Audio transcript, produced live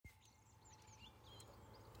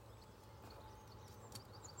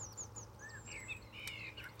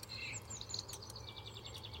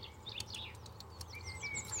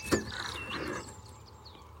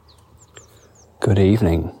Good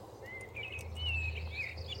evening.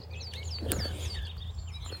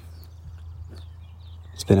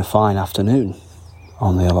 It's been a fine afternoon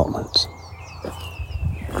on the allotment.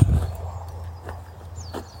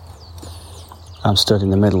 I'm stood in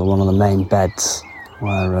the middle of one of the main beds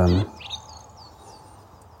where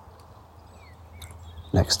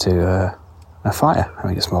next to a fire,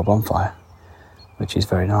 having a small bonfire, which is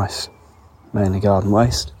very nice. Mainly garden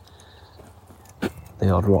waste. The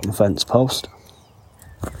odd rotten fence post.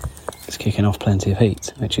 It's kicking off plenty of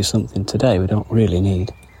heat, which is something today we don't really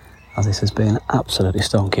need, as this has been absolutely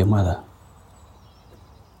stonking weather.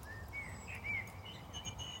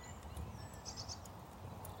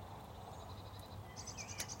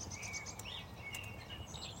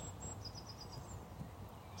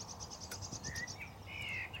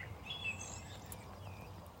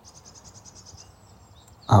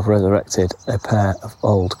 I've resurrected a pair of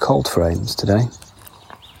old cold frames today.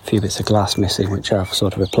 A few bits of glass missing, which I've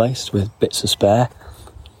sort of replaced with bits of spare.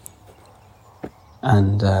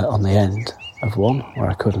 And on the end of one, where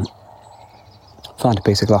I couldn't find a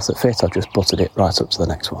piece of glass that fit, I've just butted it right up to the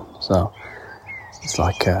next one. So it's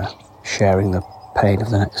like sharing the pain of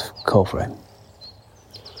the next cold frame.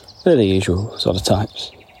 They're the usual sort of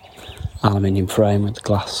types. Aluminium frame with the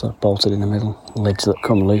glass bolted in the middle, lids that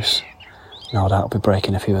come loose. No doubt I'll be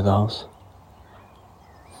breaking a few of those.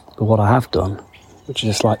 But what I have done, which is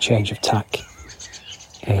a slight change of tack,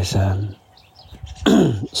 is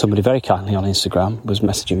somebody very kindly on Instagram was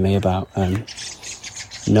messaging me about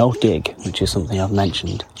no dig, which is something I've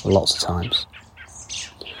mentioned lots of times.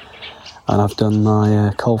 And I've done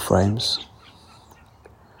my cold frames.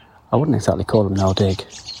 I wouldn't exactly call them no dig,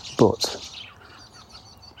 but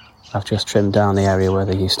I've just trimmed down the area where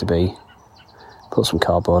they used to be, put some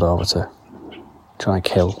cardboard over to try and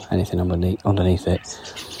kill anything underneath it,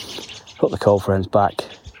 put the cold frames back,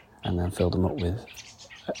 and then filled them up with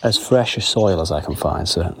as fresh a soil as I can find.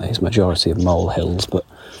 Certainly it's a majority of mole hills, but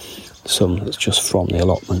some that's just from the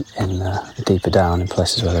allotment in deeper down in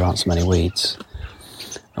places where there aren't so many weeds.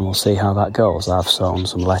 And we'll see how that goes. I've sown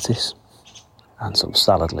some lettuce and some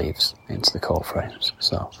salad leaves into the cold frames,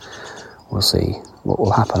 so we'll see what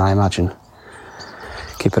will happen. I imagine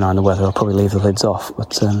keep an eye on the weather. I'll probably leave the lids off,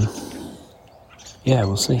 but yeah,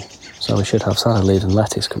 we'll see. So we should have salad leaves and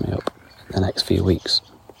lettuce coming up in the next few weeks.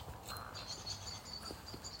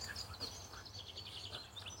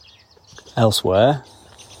 Elsewhere,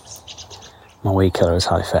 my weed killer has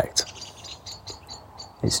had effect.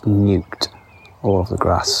 It's nuked all of the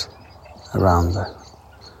grass around the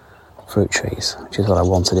fruit trees, which is what I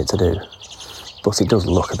wanted it to do. But it does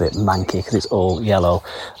look a bit manky because it's all yellow.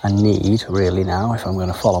 I need, really now, if I'm going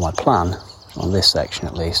to follow my plan, on this section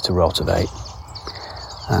at least, to rotivate.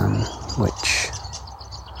 Which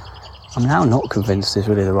I'm now not convinced is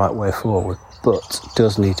really the right way forward, but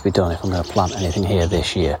does need to be done if I'm going to plant anything here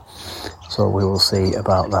this year. So we will see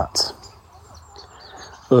about that.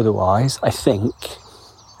 Otherwise, I think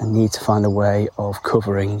I need to find a way of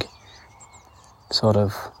covering sort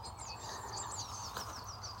of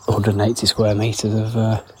 180 square metres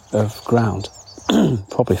of ground,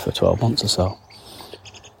 probably for 12 months or so.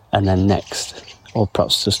 And then next, or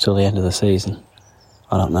perhaps just till the end of the season,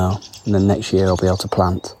 I don't know. And then next year I'll be able to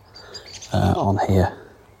plant on here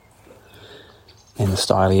in the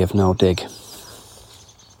style of no dig.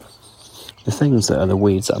 The things that are the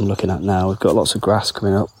weeds that I'm looking at now, we've got lots of grass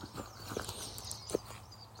coming up,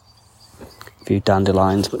 a few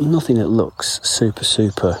dandelions, but nothing that looks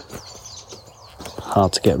super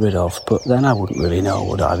hard to get rid of. But then I wouldn't really know,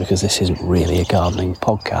 would I? Because this isn't really a gardening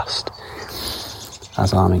podcast,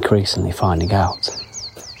 as I'm increasingly finding out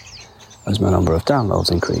as my number of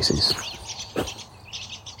downloads increases.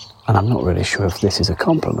 And I'm not really sure if this is a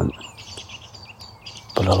compliment,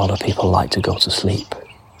 but a lot of people like to go to sleep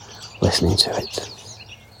listening to it,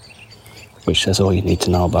 which says all you need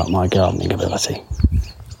to know about my gardening ability.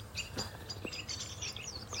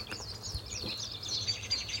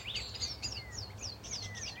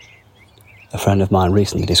 A friend of mine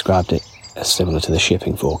recently described it as similar to the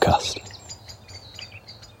shipping forecast,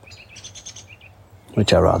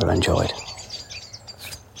 which I rather enjoyed.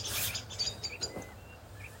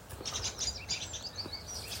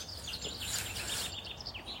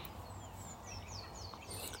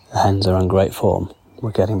 The hens are in great form.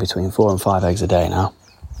 We're getting between 4 and 5 eggs a day now,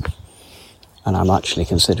 and I'm actually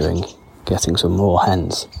considering getting some more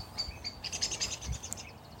hens.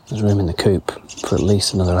 There's room in the coop for at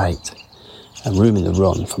least another 8, and room in the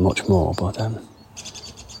run for much more, but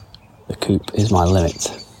the coop is my limit.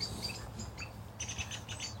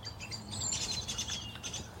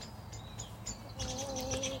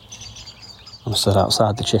 I'm stood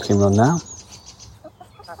outside the chicken run now,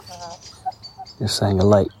 Just saying a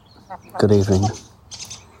late good evening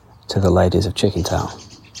to the ladies of Chicken Town.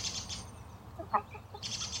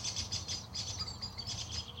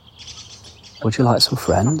 Would you like some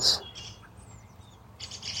friends?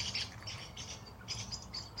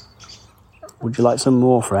 Would you like some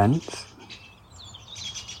more friends?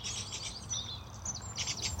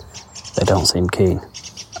 They don't seem keen.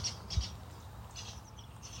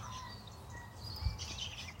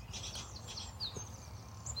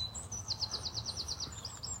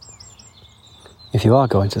 If you are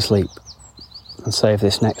going to sleep, and save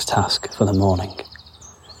this next task for the morning,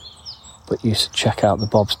 but you should check out the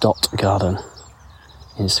Bob's Dot Garden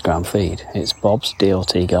Instagram feed. It's Bob's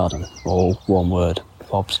Dot Garden, all one word,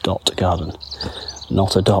 Bob's Dot Garden.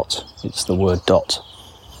 Not a dot, it's the word dot.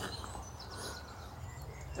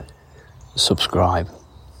 Subscribe.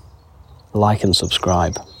 Like and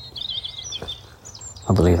subscribe.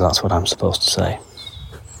 I believe that's what I'm supposed to say.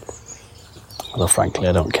 Although frankly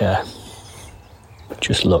I don't care.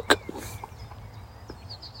 Just look.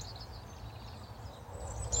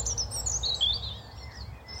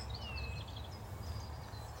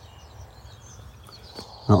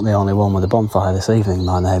 Not the only one with a bonfire this evening,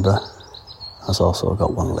 my neighbour has also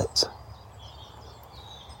got one lit.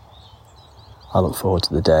 I look forward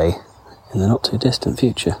to the day in the not too distant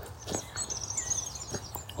future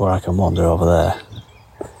where I can wander over there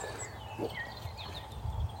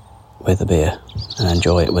with a beer and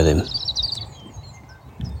enjoy it with him.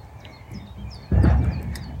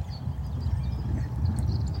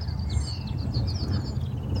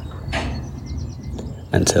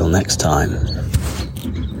 Until next time.